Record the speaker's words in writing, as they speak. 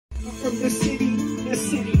from the city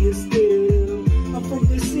is still. I'm from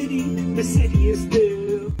the city is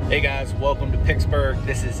still. Hey guys, welcome to Picksburgh.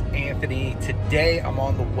 This is Anthony. Today I'm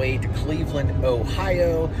on the way to Cleveland,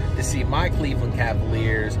 Ohio to see my Cleveland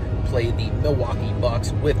Cavaliers play the Milwaukee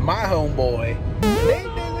Bucks with my homeboy.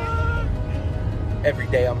 Every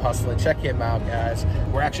day I'm hustling. Check him out, guys.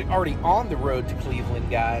 We're actually already on the road to Cleveland,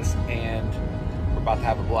 guys, and we're about to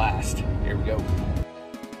have a blast. Here we go.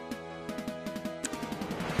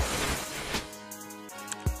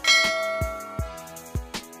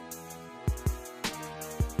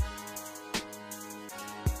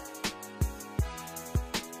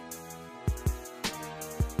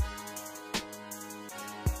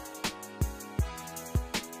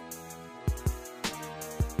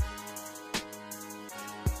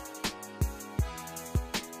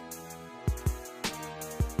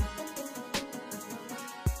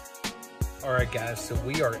 All right, guys, so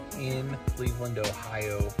we are in Cleveland,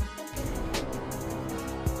 Ohio.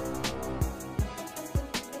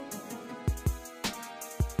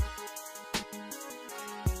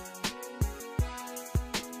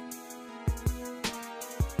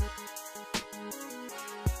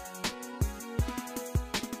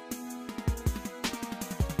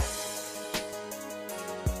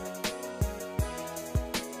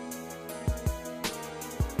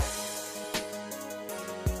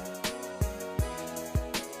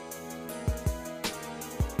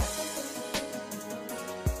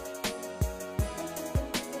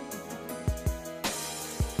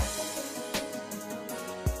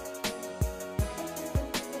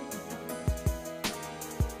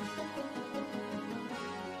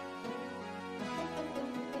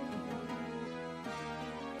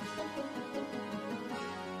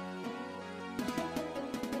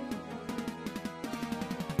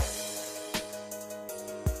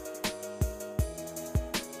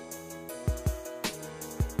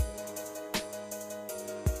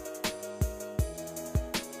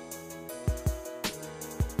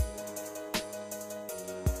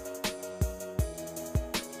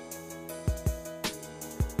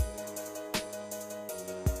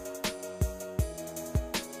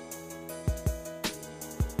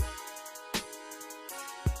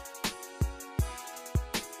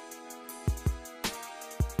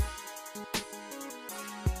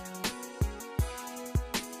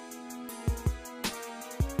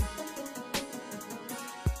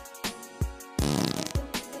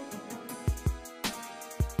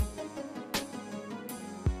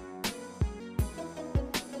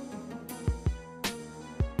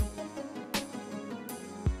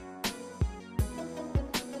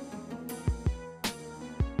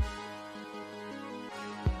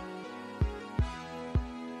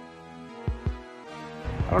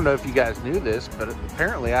 I don't know if you guys knew this, but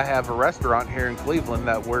apparently I have a restaurant here in Cleveland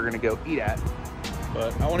that we're gonna go eat at.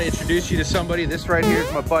 But I wanna introduce you to somebody. This right here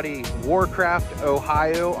is my buddy Warcraft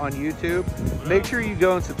Ohio on YouTube. Make sure you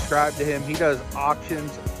go and subscribe to him. He does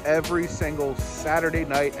auctions every single Saturday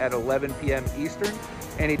night at 11 p.m. Eastern,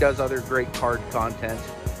 and he does other great card content.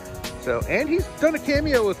 So, and he's done a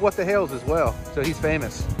cameo with What the Hales as well, so he's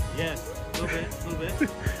famous. Yes, a little bit.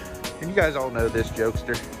 And you guys all know this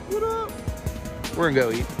jokester. What up? We're gonna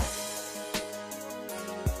go eat.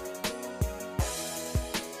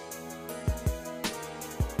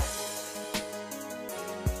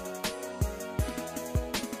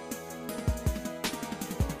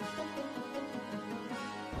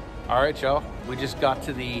 All right, y'all. We just got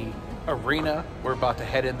to the arena. We're about to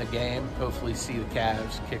head in the game. Hopefully see the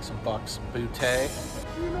Cavs kick some Bucks booty.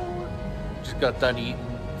 You know what? Just got done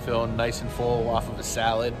eating, feeling nice and full off of a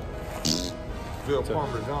salad. Feel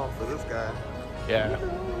Parmesan for this guy. Yeah,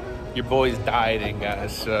 your boy's dieting,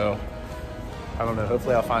 guys, so I don't know.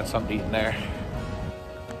 Hopefully I'll find something to eat in there.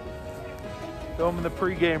 Filming the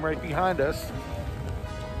pregame right behind us.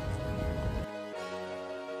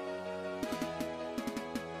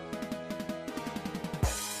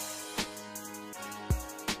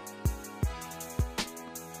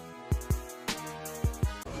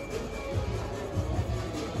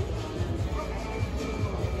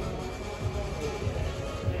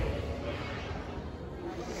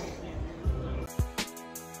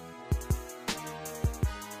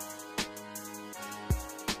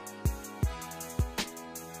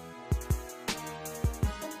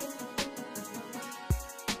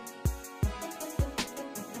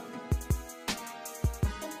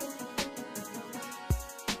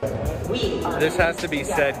 This has to be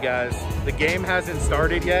said, guys. The game hasn't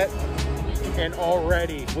started yet, and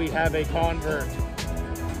already we have a convert.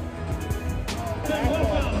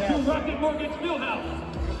 Welcome to Rocket Mortgage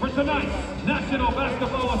Fieldhouse for tonight's National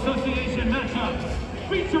Basketball Association matchup.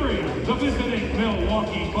 featuring the visiting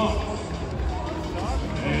Milwaukee Bucks.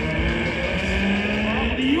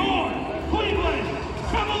 And your Cleveland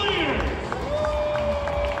Cavaliers.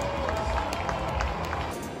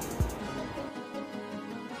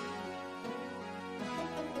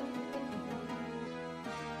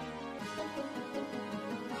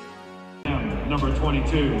 Number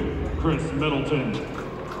 22, Chris Middleton.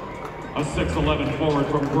 A 6'11" forward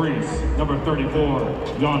from Greece, number 34,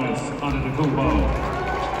 Giannis Antetokounmpo.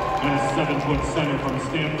 And a 7-foot center from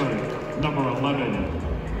Stanford, number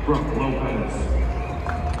 11, Brook Lopez.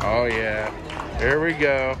 Oh yeah, here we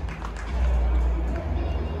go.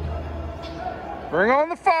 Bring on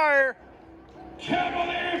the fire.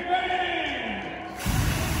 Cavaliers fans!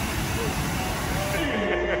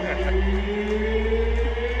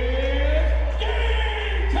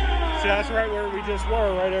 See, that's right where we just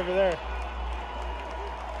were, right over there.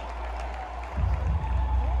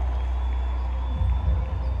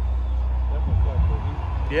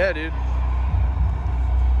 Yeah, dude.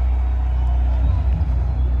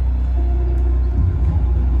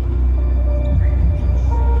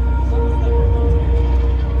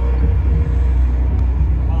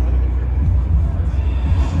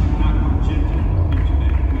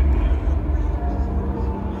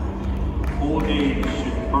 Old age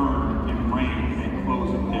should burn in rain at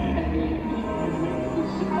close of day.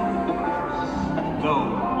 Though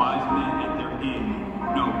wise men at their inn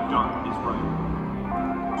know dark is right.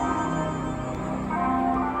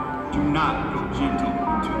 Do not go gentle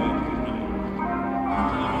into that good night.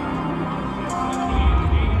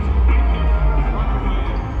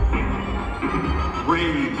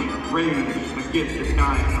 Rage against the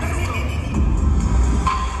dying.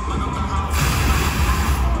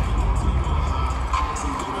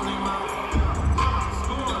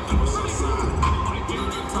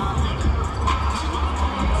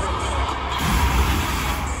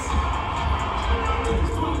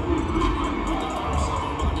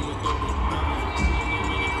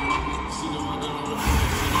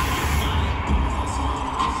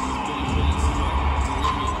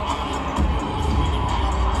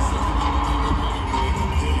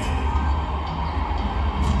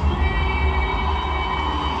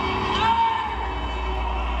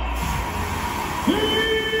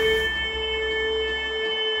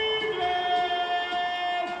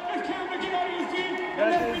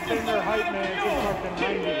 That dude's been their hype man since fucking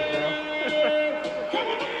 90s, bro.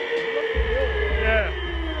 Yeah.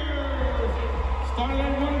 Starting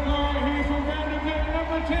at one guard, he's from Vanderbilt,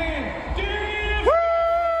 number 10, James. Woo!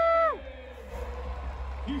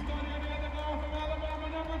 He's starting at the other guard from Alabama,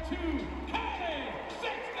 number 2, Cody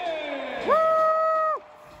Sexton. Woo!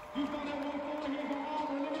 He's starting at one guard, he's from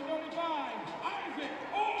Auburn, number 35, Isaac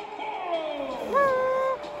Okoro.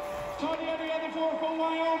 Woo! Starting at the other four from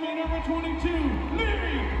Wyoming, number 22,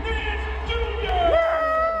 Larry Nance Jr.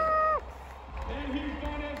 Woo! And he's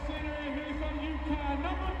going at center, and he's from UConn,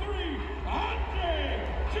 number 3, Andre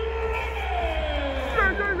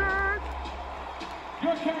Travis.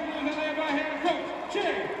 Your Cavaliers are led by head coach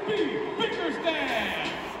J.B. Bickerstaff.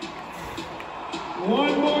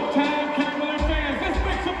 One more time, Cavalier fans, let's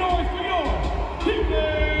make some noise for your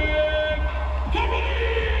Cleveland Cavaliers!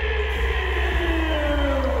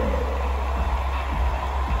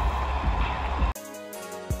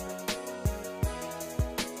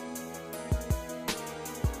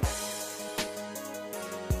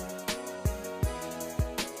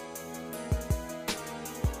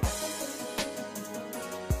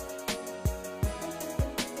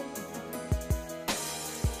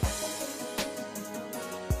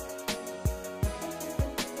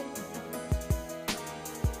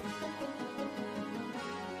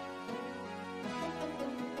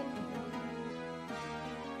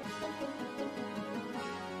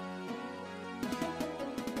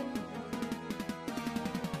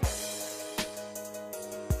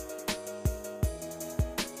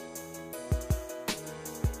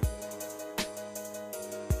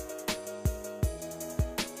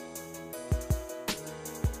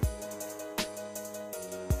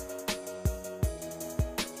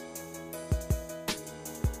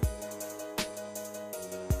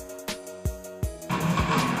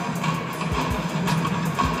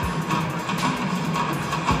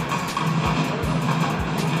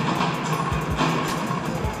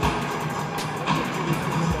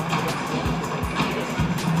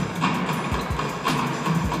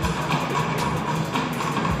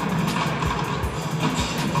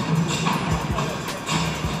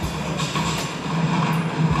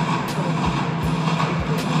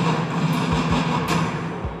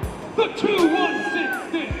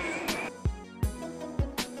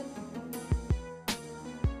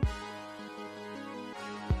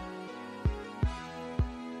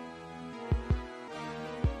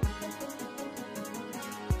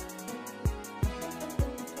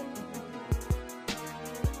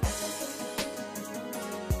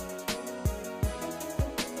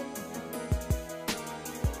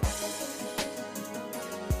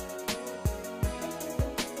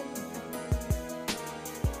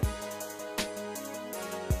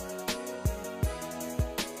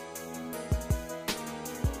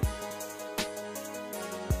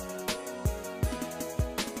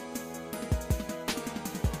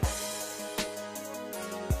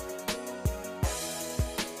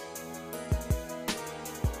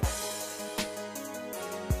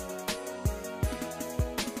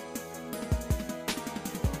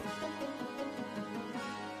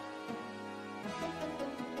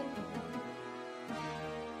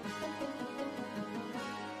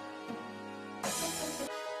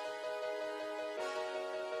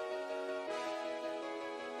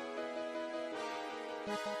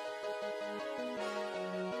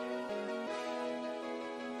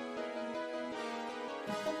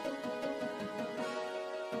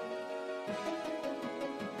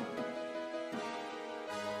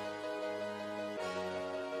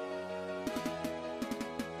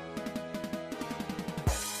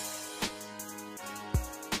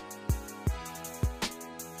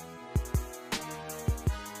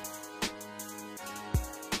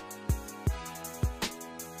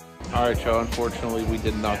 All right, y'all, unfortunately, we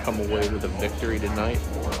did not come away with a victory tonight.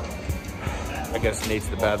 I guess Nate's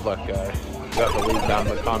the bad luck guy. You have to leave down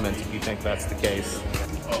in the comments if you think that's the case.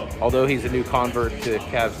 Although he's a new convert to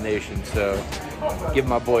Cavs Nation, so give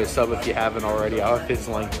my boy a sub if you haven't already. I'll have his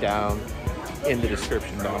link down in the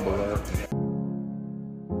description down below.